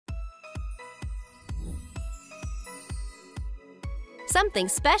Something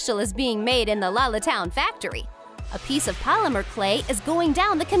special is being made in the LaLiLu factory. A piece of polymer clay is going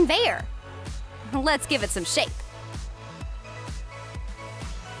down the conveyor. Let's give it some shape.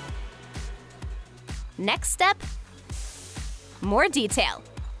 Next step, more detail.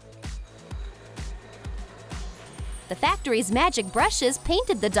 The factory's magic brushes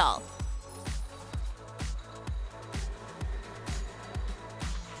painted the doll.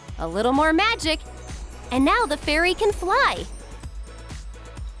 A little more magic, and now the fairy can fly.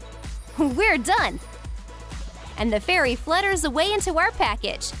 We're done! And the fairy flutters away into our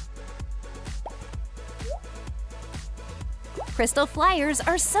package. Crystal flyers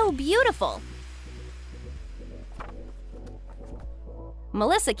are so beautiful.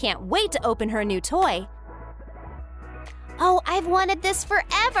 Melissa can't wait to open her new toy. Oh, I've wanted this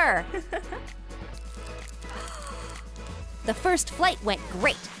forever! The first flight went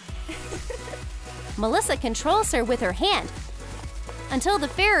great. Melissa controls her with her hand until the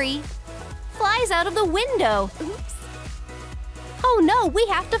fairy flies out of the window. Oops. Oh no, we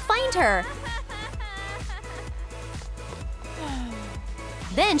have to find her.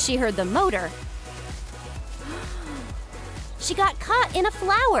 Then she heard the motor. She got caught in a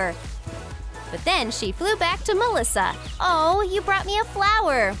flower. But then she flew back to Melissa. Oh, you brought me a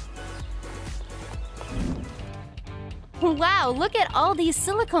flower. Wow, look at all these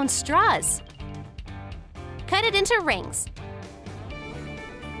silicone straws. Cut it into rings.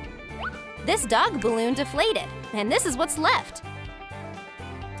 This dog balloon deflated, and this is what's left.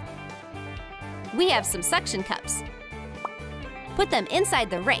 We have some suction cups. Put them inside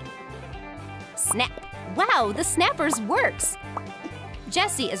the ring. Snap. Wow, the snappers works.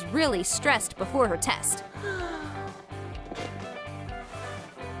 Jessie is really stressed before her test.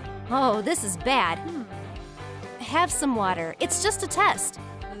 Oh, this is bad. Have some water. It's just a test.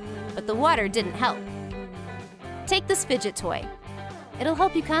 But the water didn't help. Take this fidget toy. It'll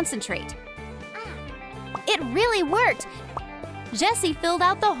help you concentrate. It really worked! Jessie filled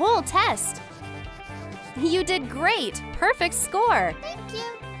out the whole test. You did great! Perfect score! Thank you!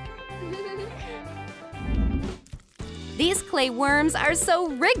 These clay worms are so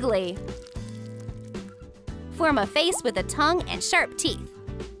wriggly. Form a face with a tongue and sharp teeth.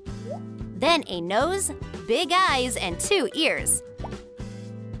 Then a nose, big eyes, and 2 ears.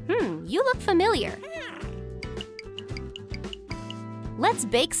 You look familiar. Let's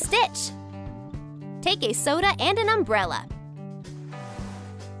bake Stitch. Take a soda and an umbrella.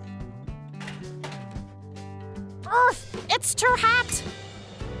 Ugh, it's too hot!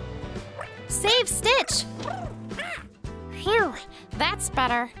 Save Stitch! Phew, that's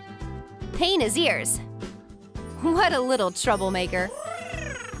better. Paint his ears. What a little troublemaker.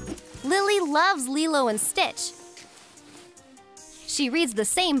 Lily loves Lilo and Stitch. She reads the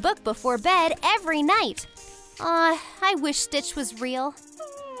same book before bed every night. I wish Stitch was real.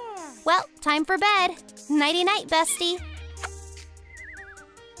 Well, time for bed. Nighty-night, bestie.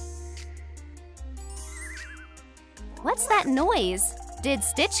 What's that noise? Did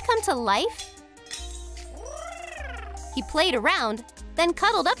Stitch come to life? He played around, then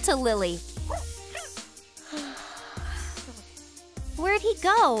cuddled up to Lily. Where'd he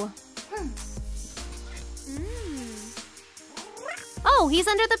go? Oh, he's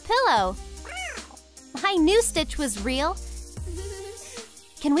under the pillow. I knew Stitch was real.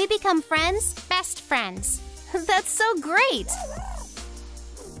 Can we become friends? Best friends. That's so great!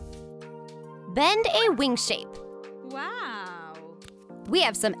 Bend a wing shape. Wow! We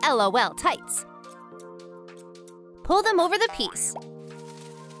have some LOL tights. Pull them over the piece.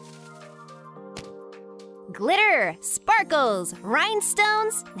 Glitter, sparkles,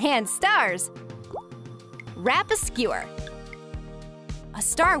 rhinestones, and stars. Wrap a skewer. A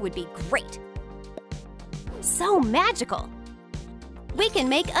star would be great. So magical. We can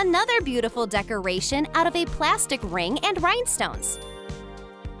make another beautiful decoration out of a plastic ring and rhinestones.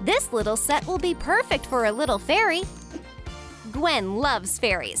 This little set will be perfect for a little fairy. Gwen loves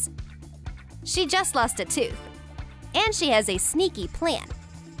fairies. She just lost a tooth, and she has a sneaky plan.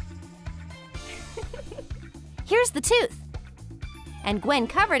 Here's the tooth. And Gwen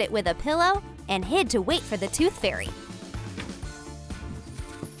covered it with a pillow and hid to wait for the tooth fairy.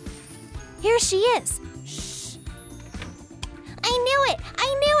 Here she is. Shh. I knew it! I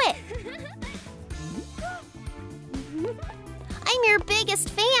knew it! I'm your biggest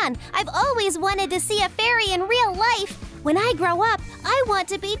fan. I've always wanted to see a fairy in real life. When I grow up, I want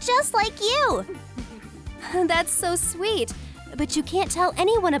to be just like you. That's so sweet. But you can't tell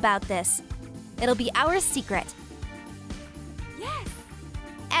anyone about this. It'll be our secret. Yes!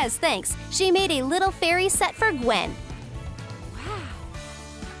 As thanks, she made a little fairy set for Gwen. Wow!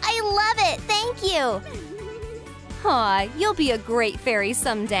 I love it! Thank you! Aw, you'll be a great fairy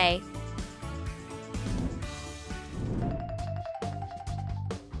someday.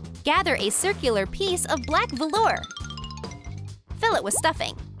 Gather a circular piece of black velour. Fill it with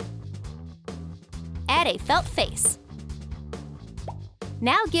stuffing. Add a felt face.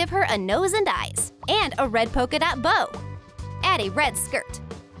 Now give her a nose and eyes, and a red polka dot bow. Add a red skirt.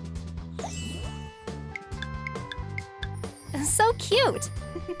 So cute!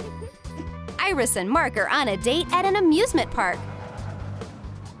 Iris and Mark are on a date at an amusement park.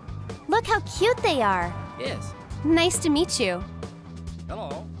 Look how cute they are. Yes. Nice to meet you.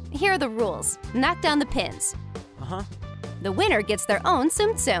 Hello. Here are the rules. Knock down the pins. Uh-huh. The winner gets their own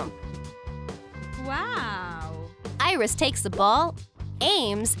tsum tsum. Wow. Iris takes the ball,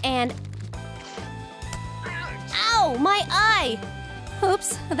 aims, and… Ow, my eye!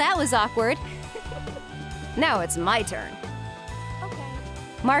 Oops, that was awkward. Now it's my turn. Okay.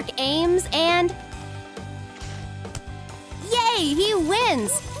 Mark aims and… Yay, he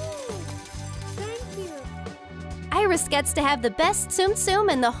wins! Thank you. Iris gets to have the best tsum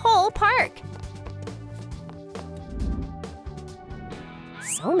tsum in the whole park.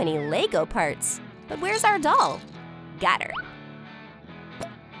 So many Lego parts. But where's our doll? Got her.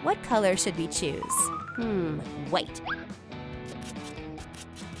 What color should we choose? White.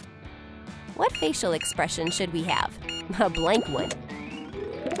 What facial expression should we have? A blank one.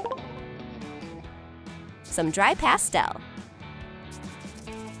 Some dry pastel.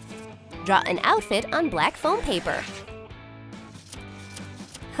 Draw an outfit on black foam paper.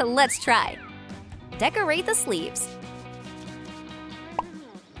 Let's try. Decorate the sleeves.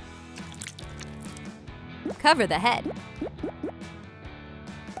 Cover the head.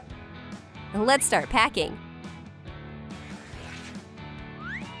 Let's start packing.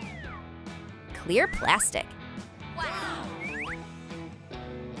 Clear plastic. Wow.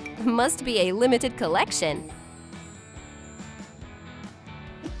 Must be a limited collection.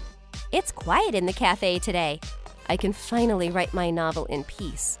 It's quiet in the cafe today. I can finally write my novel in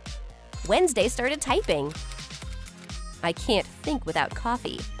peace. Wednesday started typing. I can't think without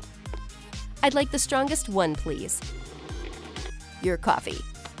coffee. I'd like the strongest one, please. Your coffee.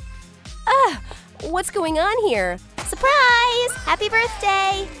 Ah! What's going on here? Surprise! Happy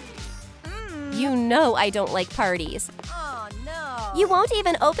birthday! You know I don't like parties. Oh, no. You won't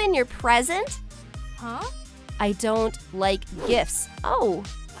even open your present? Huh? I don't like gifts. Oh,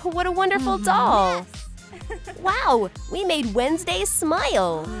 what a wonderful doll. Wow, we made Wednesday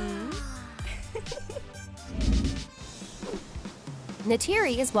smile.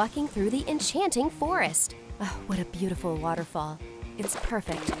 Natiri is walking through the enchanting forest. Oh, what a beautiful waterfall. It's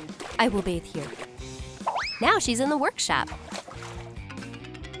perfect. I will bathe here. Now she's in the workshop.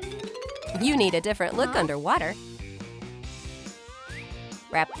 You need a different look underwater.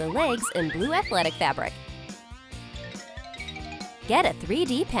 Wrap the legs in blue athletic fabric. Get a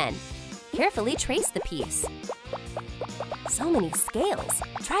 3D pen. Carefully trace the piece. So many scales.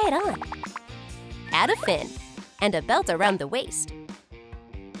 Try it on. Add a fin and a belt around the waist.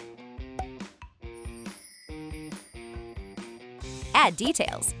 Add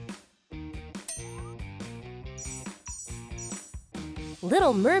details.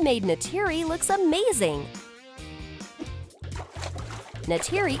 Little Mermaid Natiri looks amazing.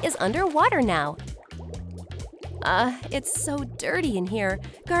 Natiri is underwater now. It's so dirty in here.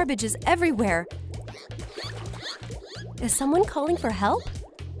 Garbage is everywhere. Is someone calling for help?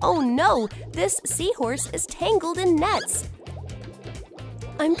 Oh no, this seahorse is tangled in nets.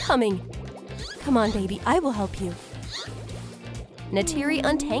 I'm coming. Come on, baby, I will help you. Natiri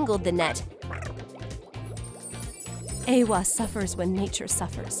untangled the net. Awa suffers when nature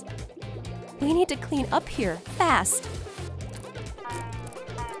suffers. We need to clean up here, fast.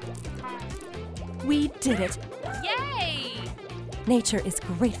 We did it. Yay! Nature is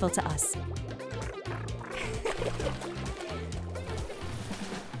grateful to us.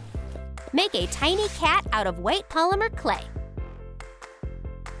 Make a tiny cat out of white polymer clay.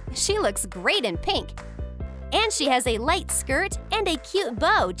 She looks great in pink. And she has a light skirt and a cute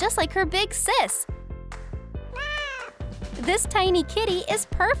bow, just like her big sis. This tiny kitty is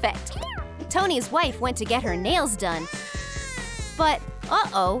perfect. Tony's wife went to get her nails done. But,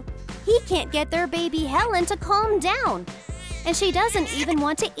 uh-oh, he can't get their baby Helen to calm down. And she doesn't even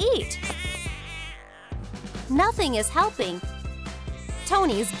want to eat. Nothing is helping.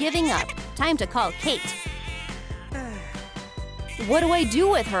 Tony's giving up. Time to call Kate. What do I do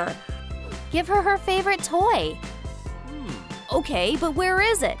with her? Give her her favorite toy. Okay, but where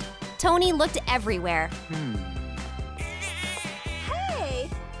is it? Tony looked everywhere. Hey!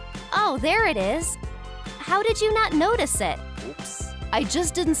 Oh, there it is. How did you not notice it? Oops. I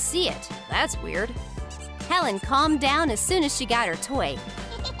just didn't see it. That's weird. Helen calmed down as soon as she got her toy.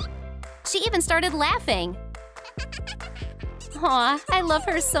 She even started laughing. Aw, I love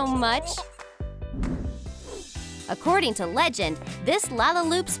her so much. According to legend, this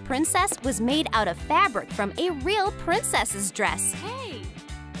LaLiLu's princess was made out of fabric from a real princess's dress. Hey!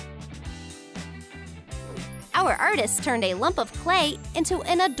 Our artist turned a lump of clay into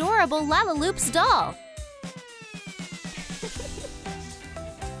an adorable LaLiLu's doll.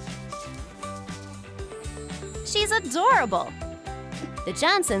 She's adorable. The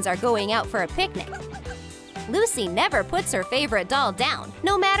Johnsons are going out for a picnic. Lucy never puts her favorite doll down,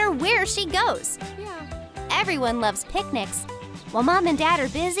 no matter where she goes. Yeah. Everyone loves picnics. While Mom and Dad are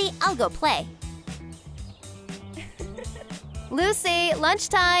busy, I'll go play. Lucy,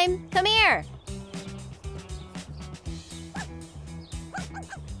 lunchtime. Come here.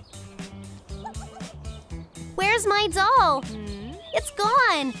 Where's my doll? It's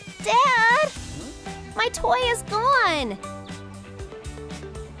gone. Dad! My toy is gone.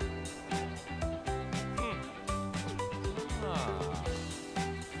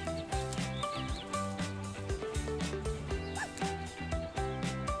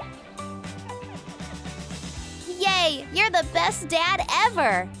 Yay! You're the best dad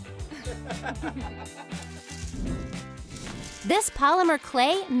ever! This polymer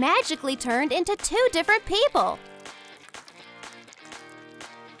clay magically turned into 2 different people.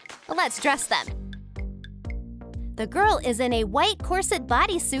 Let's dress them. The girl is in a white corset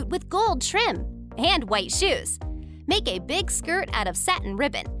bodysuit with gold trim and white shoes. Make a big skirt out of satin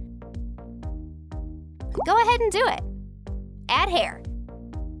ribbon. Go ahead and do it. Add hair.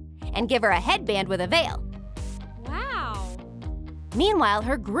 And give her a headband with a veil. Wow! Meanwhile,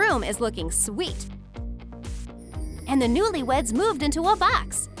 her groom is looking sweet. And the newlyweds moved into a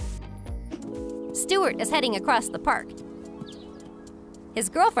box. Stuart is heading across the park. His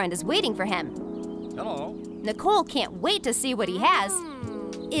girlfriend is waiting for him. Hello. Nicole can't wait to see what he has.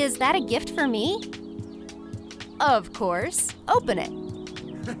 Is that a gift for me? Of course. Open it.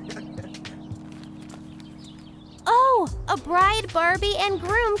 Oh, a bride Barbie and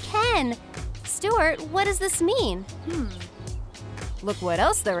groom Ken. Stuart, what does this mean? Look what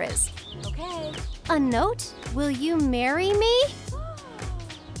else there is. Okay. A note? Will you marry me?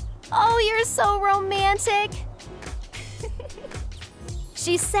 Oh, you're so romantic.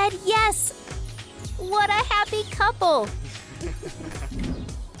 She said yes. What a happy couple.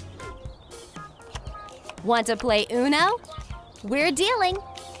 Want to play Uno? We're dealing.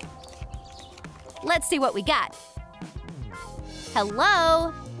 Let's see what we got.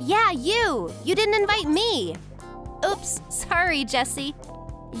 Hello? Yeah, you. You didn't invite me. Oops, sorry, Jessie.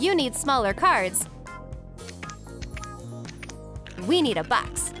 You need smaller cards. We need a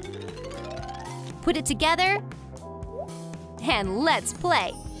box. Put it together, and let's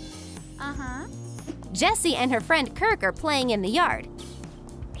play. Uh-huh. Jessie and her friend Kirk are playing in the yard.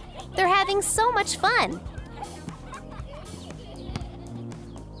 They're having so much fun.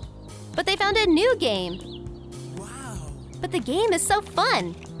 But they found a new game. Wow. But the game is so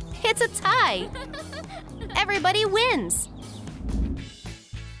fun. It's a tie. Everybody wins.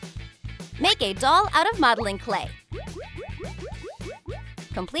 Make a doll out of modeling clay.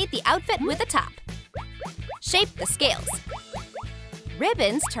 Complete the outfit with a top. Shape the scales.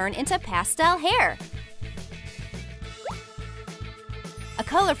 Ribbons turn into pastel hair. A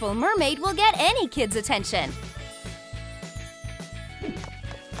colorful mermaid will get any kid's attention.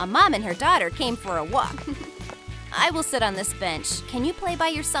 A mom and her daughter came for a walk. I will sit on this bench. Can you play by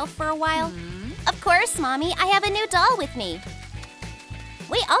yourself for a while? Of course, Mommy. I have a new doll with me.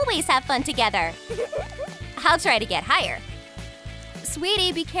 We always have fun together. I'll try to get higher.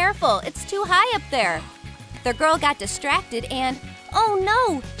 Sweetie, be careful. It's too high up there. The girl got distracted and, oh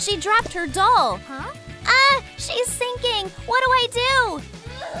no, she dropped her doll. Huh? Ah, she's sinking. What do I do?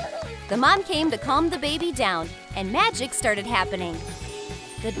 The mom came to calm the baby down, and magic started happening.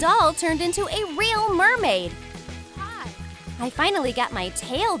 The doll turned into a real mermaid. Hi. I finally got my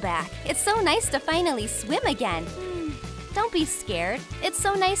tail back. It's so nice to finally swim again. Don't be scared. It's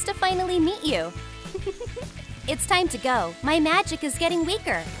so nice to finally meet you. It's time to go. My magic is getting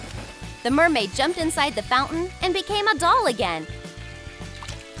weaker. The mermaid jumped inside the fountain and became a doll again.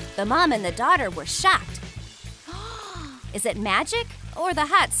 The mom and the daughter were shocked. Is it magic or the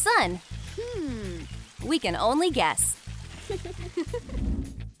hot sun? We can only guess.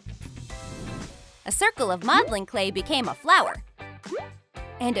 A circle of modeling clay became a flower.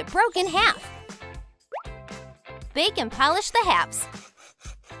 And it broke in half. Bake and polish the halves.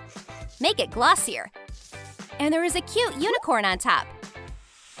 Make it glossier. And there is a cute unicorn on top.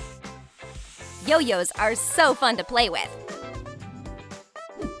 Yo-yos are so fun to play with.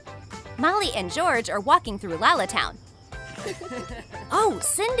 Molly and George are walking through Lalatown. Oh,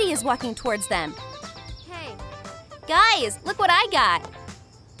 Cindy is walking towards them. Hey. Guys, look what I got.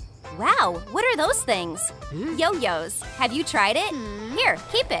 Wow, what are those things? Yo-yos. Have you tried it? Here,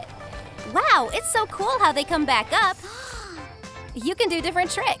 keep it. Wow, it's so cool how they come back up. You can do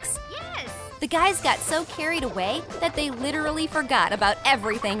different tricks. Yes. The guys got so carried away that they literally forgot about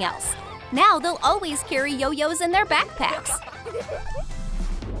everything else. Now they'll always carry yo-yos in their backpacks.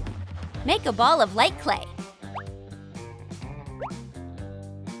 Make a ball of light clay.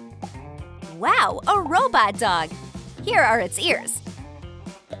 Wow, a robot dog! Here are its ears.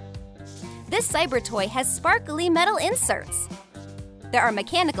 This cyber toy has sparkly metal inserts. There are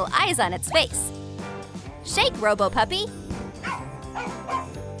mechanical eyes on its face. Shake, Robo-Puppy!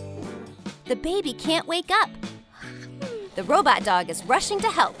 The baby can't wake up. The robot dog is rushing to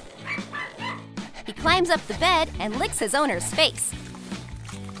help. He climbs up the bed and licks his owner's face.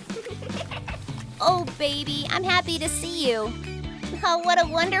 Oh, baby, I'm happy to see you. Oh, what a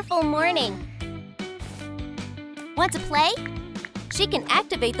wonderful morning. Want to play? She can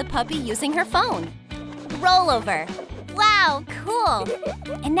activate the puppy using her phone. Roll over. Wow, cool.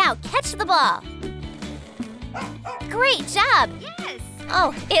 And now catch the ball. Great job. Yes.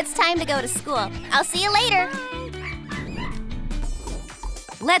 Oh, it's time to go to school. I'll see you later. Bye.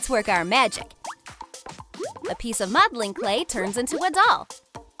 Let's work our magic. A piece of modeling clay turns into a doll.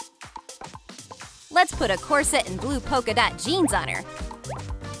 Let's put a corset and blue polka dot jeans on her.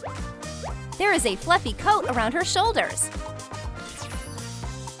 There is a fluffy coat around her shoulders.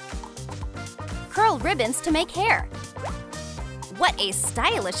 Curl ribbons to make hair. What a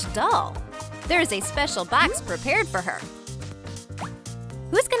stylish doll! There is a special box prepared for her.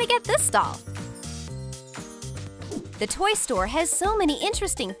 Who's gonna get this doll? The toy store has so many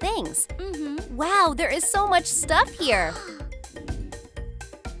interesting things. Wow, there is so much stuff here.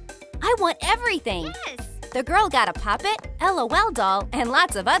 I want everything. Yes. The girl got a Pop-It, LOL doll, and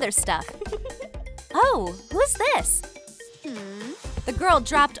lots of other stuff. Oh, who's this? The girl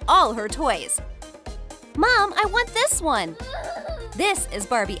dropped all her toys. Mom, I want this one. This is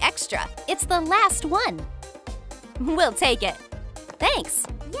Barbie Extra. It's the last one. We'll take it. Thanks.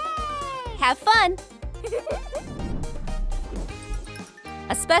 Yay. Have fun.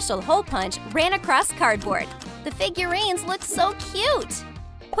 A special hole punch ran across cardboard. The figurines look so cute.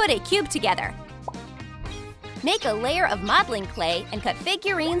 Put a cube together. Make a layer of modeling clay and cut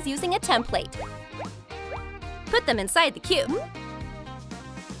figurines using a template. Put them inside the cube.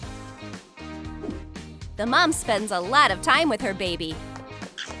 The mom spends a lot of time with her baby.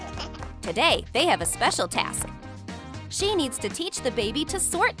 Today, they have a special task. She needs to teach the baby to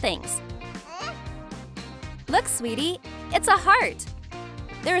sort things. Look, sweetie, it's a heart.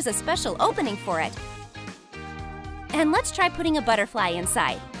 There is a special opening for it. And let's try putting a butterfly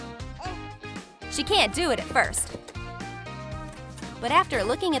inside. She can't do it at first. But after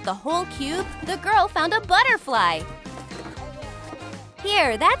looking at the whole cube, the girl found a butterfly.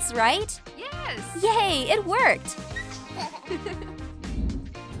 Here, that's right. Yes. Yay, it worked.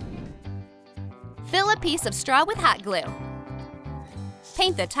 Fill a piece of straw with hot glue.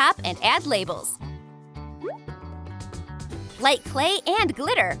 Paint the top and add labels. Light clay and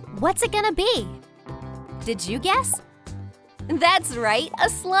glitter. What's it gonna be? Did you guess? That's right, a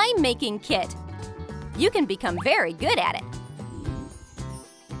slime making kit. You can become very good at it.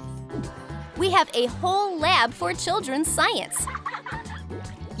 We have a whole lab for children's science.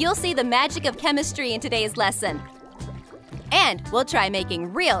 You'll see the magic of chemistry in today's lesson. And we'll try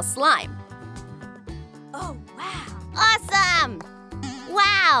making real slime. Oh, wow. Awesome!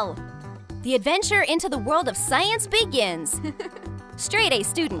 Wow! The adventure into the world of science begins. Straight-A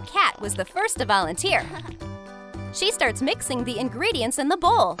student Kat was the first to volunteer. She starts mixing the ingredients in the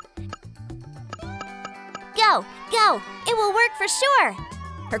bowl. Go, go! It will work for sure!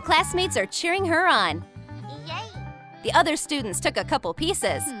 Her classmates are cheering her on. Yay. The other students took a couple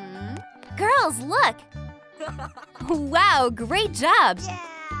pieces. Girls, look! Wow, great job! Yeah.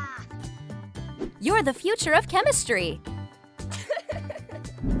 You're the future of chemistry.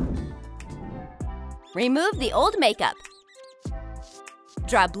 Remove the old makeup.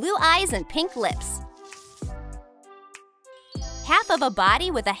 Draw blue eyes and pink lips. Half of a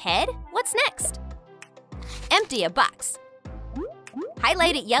body with a head? What's next? Empty a box.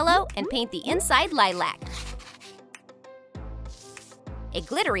 Highlight it yellow and paint the inside lilac. A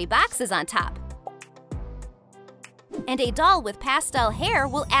glittery box is on top. And a doll with pastel hair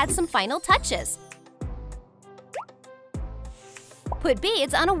will add some final touches. Put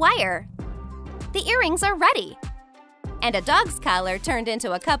beads on a wire. The earrings are ready. And a dog's collar turned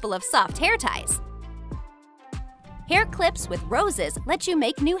into a couple of soft hair ties. Hair clips with roses let you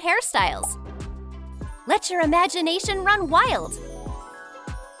make new hairstyles. Let your imagination run wild.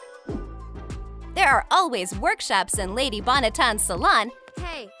 There are always workshops in Lady Bonneton's salon.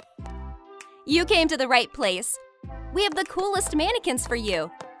 Hey. You came to the right place. We have the coolest mannequins for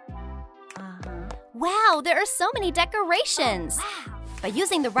you. Wow, there are so many decorations. Wow. By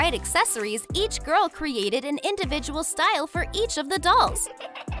using the right accessories, each girl created an individual style for each of the dolls.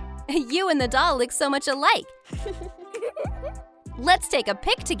 You and the doll look so much alike. Let's take a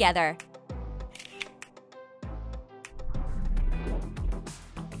pic together.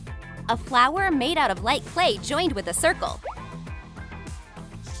 A flower made out of light clay joined with a circle.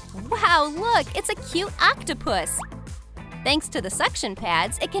 Wow, look, it's a cute octopus. Thanks to the suction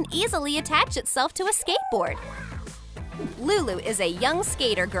pads, it can easily attach itself to a skateboard. Lulu is a young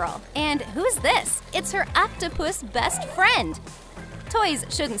skater girl. And who's this? It's her octopus best friend. Toys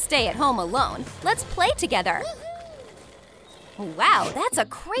shouldn't stay at home alone. Let's play together. Wow, that's a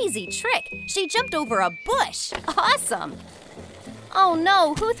crazy trick. She jumped over a bush. Awesome. Oh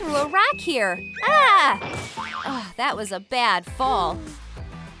no, who threw a rock here? Ah! Oh, that was a bad fall.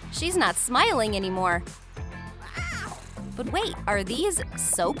 She's not smiling anymore. But wait, are these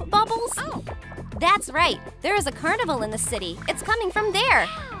soap bubbles? Oh. That's right. There is a carnival in the city. It's coming from there.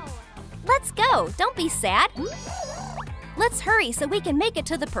 Wow. Let's go. Don't be sad. Let's hurry so we can make it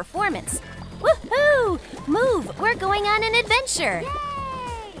to the performance. Woohoo! Move. We're going on an adventure.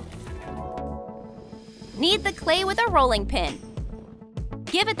 Yay! Knead the clay with a rolling pin.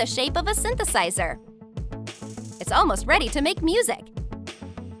 Give it the shape of a synthesizer. It's almost ready to make music.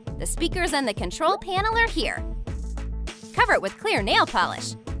 The speakers and the control panel are here. Cover it with clear nail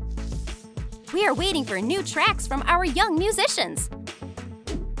polish. We are waiting for new tracks from our young musicians.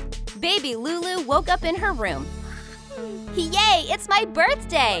 Baby Lulu woke up in her room. Yay, it's my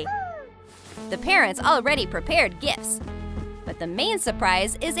birthday! The parents already prepared gifts. But the main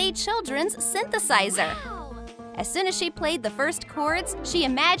surprise is a children's synthesizer. Wow. As soon as she played the first chords, she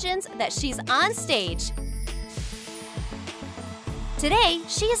imagines that she's on stage. Today,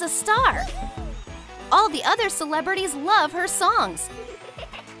 she is a star. All the other celebrities love her songs.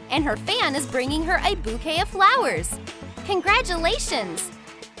 And her fan is bringing her a bouquet of flowers. Congratulations!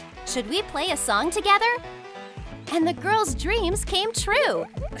 Should we play a song together? And the girls' dreams came true.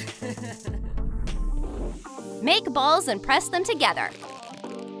 Make balls and press them together.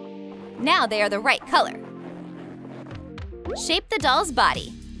 Now they are the right color. Shape the doll's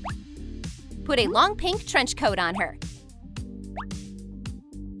body. Put a long pink trench coat on her.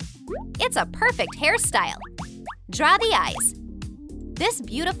 It's a perfect hairstyle. Draw the eyes. This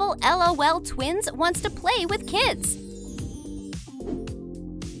beautiful LOL twins wants to play with kids.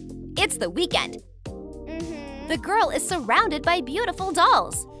 It's the weekend. The girl is surrounded by beautiful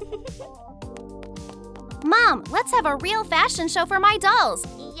dolls. Mom, let's have a real fashion show for my dolls.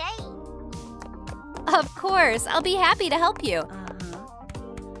 Yay! Of course, I'll be happy to help you.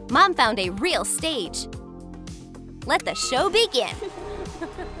 Mom found a real stage. Let the show begin.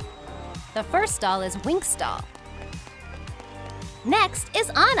 The first doll is Wink's doll. Next is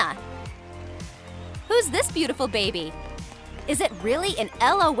Anna. Who's this beautiful baby? Is it really an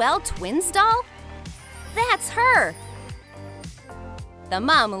LOL twins doll? That's her! The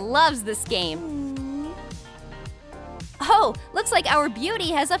mom loves this game. Oh, looks like our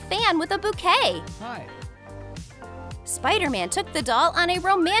beauty has a fan with a bouquet. Hi. Spider-Man took the doll on a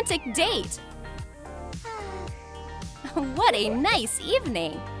romantic date. What a nice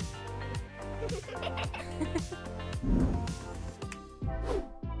evening!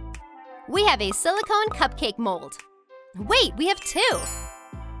 We have a silicone cupcake mold. Wait, we have two.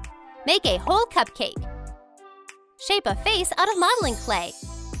 Make a whole cupcake. Shape a face out of modeling clay.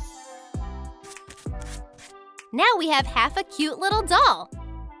 Now we have half a cute little doll.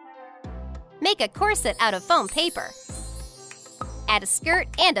 Make a corset out of foam paper. Add a skirt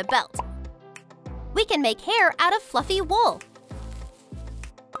and a belt. We can make hair out of fluffy wool.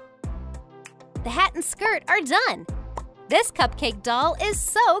 The hat and skirt are done. This cupcake doll is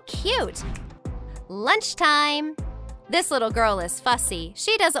so cute. Lunchtime. This little girl is fussy.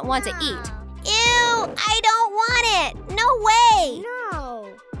 She doesn't want to eat. Ew, I don't want it. No way. No.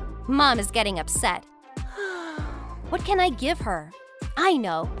 Mom is getting upset. What can I give her? I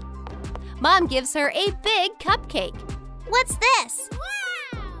know. Mom gives her a big cupcake. What's this?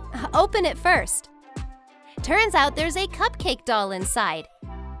 Wow. Open it first. Turns out there's a cupcake doll inside.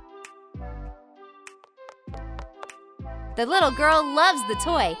 The little girl loves the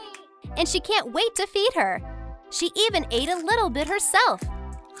toy, and she can't wait to feed her. She even ate a little bit herself.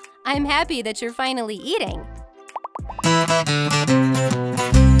 I'm happy that you're finally eating.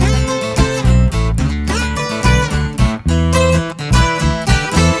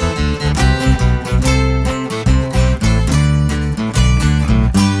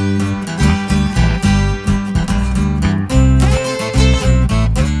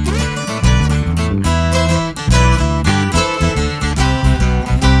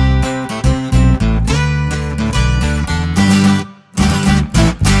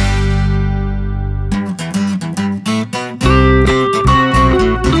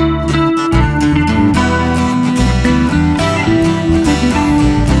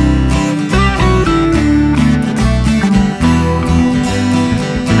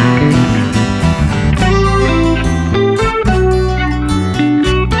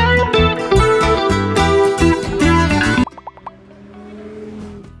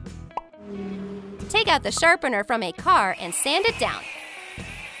 out the sharpener from a car and sand it down.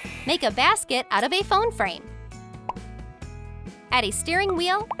 Make a basket out of a phone frame. Add a steering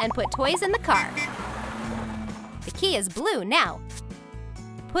wheel and put toys in the car. The key is blue now.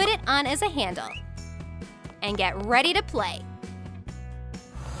 Put it on as a handle. And get ready to play.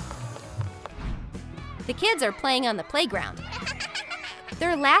 The kids are playing on the playground.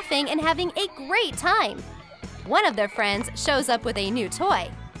 They're laughing and having a great time. One of their friends shows up with a new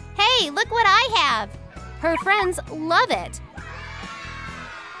toy. Hey, look what I have! Her friends love it.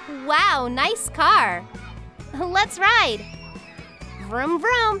 Wow, nice car. Let's ride. Vroom,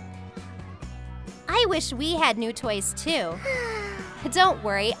 vroom. I wish we had new toys too. Don't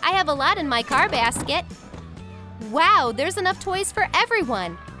worry, I have a lot in my car basket. Wow, there's enough toys for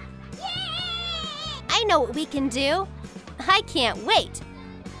everyone. I know what we can do. I can't wait.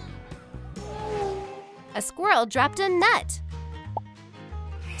 A squirrel dropped a nut.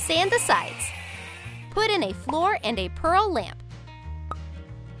 Sand the sides. Put in a floor and a pearl lamp.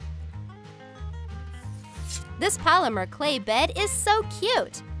 This polymer clay bed is so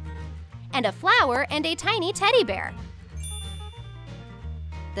cute. And a flower and a tiny teddy bear.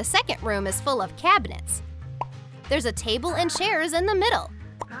 The second room is full of cabinets. There's a table and chairs in the middle.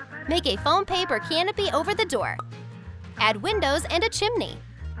 Make a foam paper canopy over the door. Add windows and a chimney.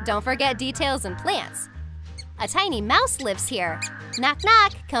 Don't forget details and plants. A tiny mouse lives here. Knock,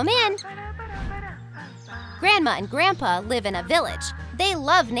 knock, come in. Grandma and Grandpa live in a village. They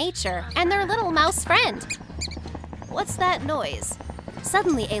love nature and their little mouse friend. What's that noise?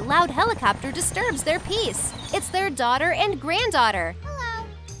 Suddenly, a loud helicopter disturbs their peace. It's their daughter and granddaughter. Hello.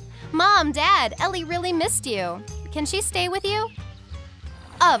 Mom, Dad, Ellie really missed you. Can she stay with you?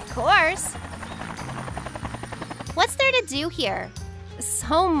 Of course. What's there to do here?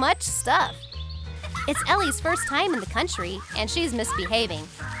 So much stuff. It's Ellie's first time in the country, and she's misbehaving.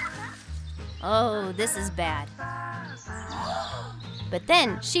 Oh, this is bad. But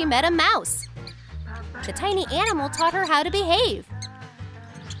then she met a mouse. The tiny animal taught her how to behave.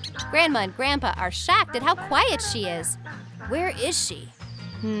 Grandma and Grandpa are shocked at how quiet she is. Where is she?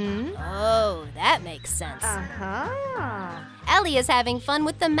 Oh, that makes sense. Ellie is having fun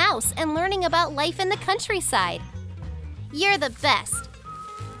with the mouse and learning about life in the countryside. You're the best.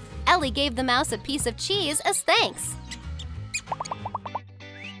 Ellie gave the mouse a piece of cheese as thanks.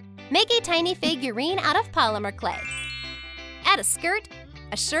 Make a tiny figurine out of polymer clay. Add a skirt,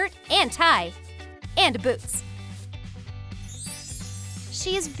 a shirt and tie, and boots.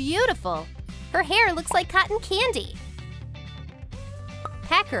 She is beautiful. Her hair looks like cotton candy.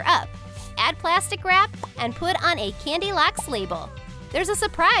 Pack her up, add plastic wrap, and put on a Candy Locks label. There's a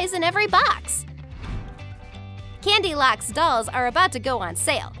surprise in every box. Candy Locks dolls are about to go on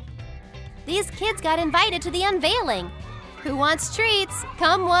sale. These kids got invited to the unveiling. Who wants treats?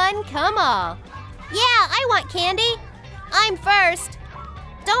 Come one, come all. Yeah, I want candy. I'm first.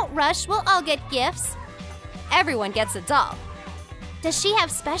 Don't rush, we'll all get gifts. Everyone gets a doll. Does she have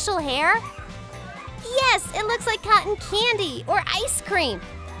special hair? Yes, it looks like cotton candy or ice cream.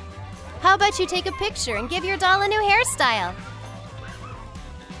 How about you take a picture and give your doll a new hairstyle?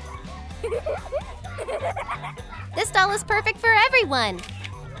 This doll is perfect for everyone.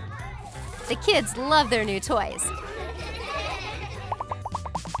 The kids love their new toys.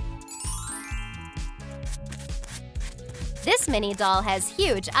 This mini doll has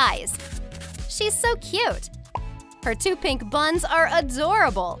huge eyes. She's so cute. Her two pink buns are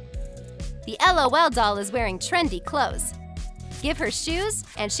adorable. The LOL doll is wearing trendy clothes. Give her shoes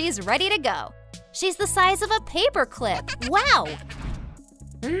and she's ready to go. She's the size of a paperclip. Wow!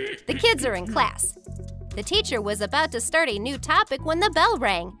 The kids are in class. The teacher was about to start a new topic when the bell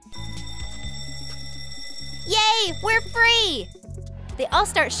rang. Yay, we're free! They all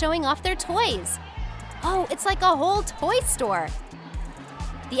start showing off their toys. Oh, it's like a whole toy store.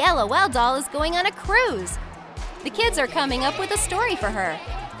 The LOL doll is going on a cruise. The kids are coming up with a story for her.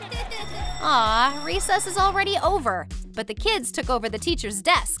 Aw, recess is already over, but the kids took over the teacher's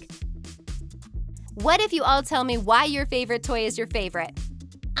desk. What if you all tell me why your favorite toy is your favorite?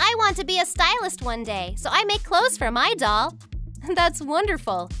 I want to be a stylist one day, so I make clothes for my doll. That's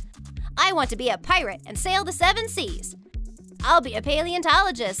wonderful. I want to be a pirate and sail the 7 seas. I'll be a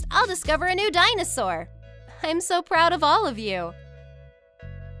paleontologist. I'll discover a new dinosaur. I'm so proud of all of you.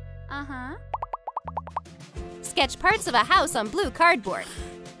 Sketch parts of a house on blue cardboard.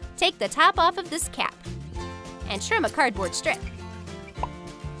 Take the top off of this cap and trim a cardboard strip.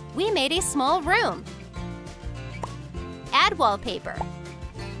 We made a small room. Add wallpaper.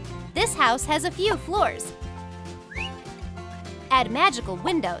 This house has a few floors. Add magical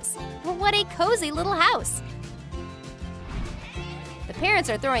windows. What a cozy little house. The parents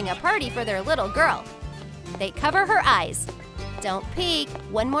are throwing a party for their little girl. They cover her eyes. Don't peek.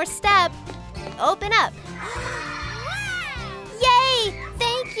 One more step. Open up. Yay!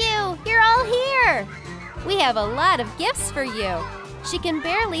 Thank you! You're all here! We have a lot of gifts for you. She can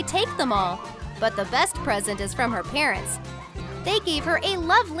barely take them all, but the best present is from her parents. They gave her a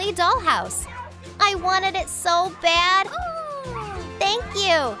lovely dollhouse. I wanted it so bad. Thank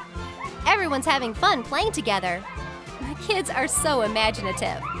you! Everyone's having fun playing together. The kids are so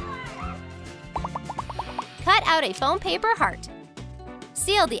imaginative. Cut out a foam paper heart.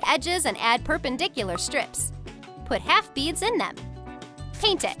 Seal the edges and add perpendicular strips. Put half beads in them.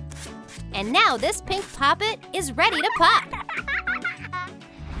 Paint it. And now this pink poppet is ready to pop.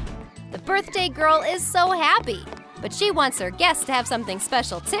 The birthday girl is so happy, but she wants her guests to have something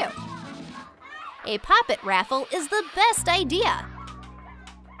special too. A poppet raffle is the best idea.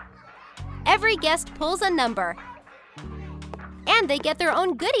 Every guest pulls a number, and they get their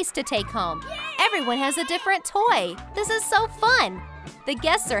own goodies to take home. Everyone has a different toy. This is so fun. The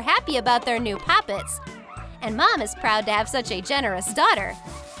guests are happy about their new poppets, and Mom is proud to have such a generous daughter.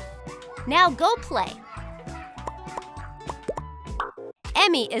 Now go play.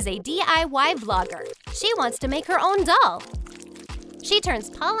 Emmy is a DIY vlogger. She wants to make her own doll. She turns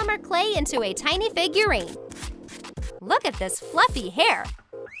polymer clay into a tiny figurine. Look at this fluffy hair.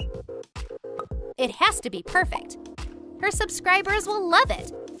 It has to be perfect. Her subscribers will love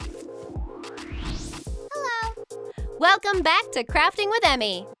it. Hello. Welcome back to Crafting with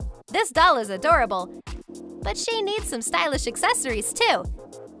Emmy. This doll is adorable, but she needs some stylish accessories too.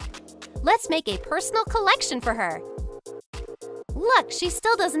 Let's make a personal collection for her. Look, she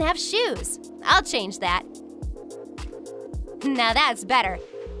still doesn't have shoes. I'll change that. Now that's better.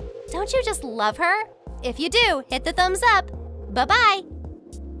 Don't you just love her? If you do, hit the thumbs up. Bye-bye.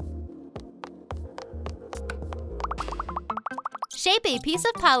 Shape a piece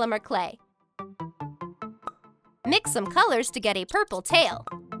of polymer clay. Mix some colors to get a purple tail.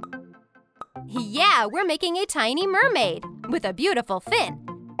 Yeah, we're making a tiny mermaid with a beautiful fin.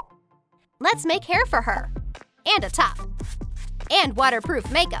 Let's make hair for her, and a top, and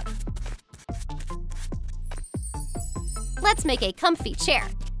waterproof makeup. Let's make a comfy chair.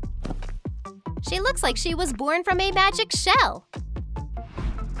 She looks like she was born from a magic shell.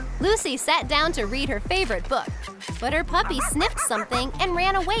 Lucy sat down to read her favorite book, but her puppy sniffed something and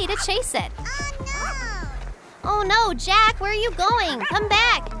ran away to chase it. Oh no, Jack, where are you going? Come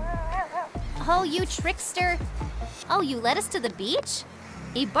back! Oh, you trickster. Oh, you led us to the beach?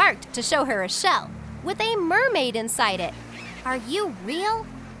 He barked to show her a shell with a mermaid inside it. Are you real?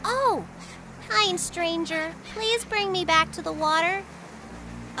 Oh, Kind stranger, please bring me back to the water.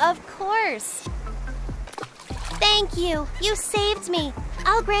 of course. Thank you. You saved me.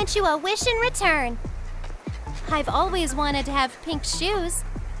 I'll grant you a wish in return. I've always wanted to have pink shoes.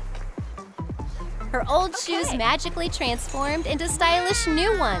 Her old shoes magically transformed into stylish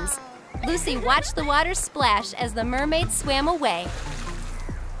new ones. Lucy watched the water splash as the mermaid swam away.